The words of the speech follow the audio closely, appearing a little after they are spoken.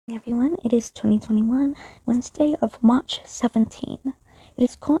Everyone, it is 2021, Wednesday of March 17. It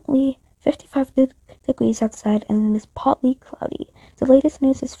is currently 55 degrees outside and it is partly cloudy. The latest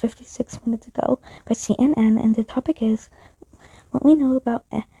news is 56 minutes ago by CNN, and the topic is what we know about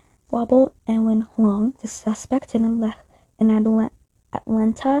Wobble Ewan Huang, the suspect in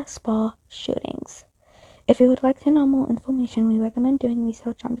Atlanta spa shootings. If you would like to know more information, we recommend doing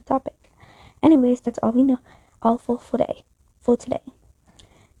research on the topic. Anyways, that's all we know, all for today.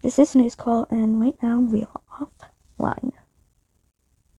 This is News Call, and right now we are offline.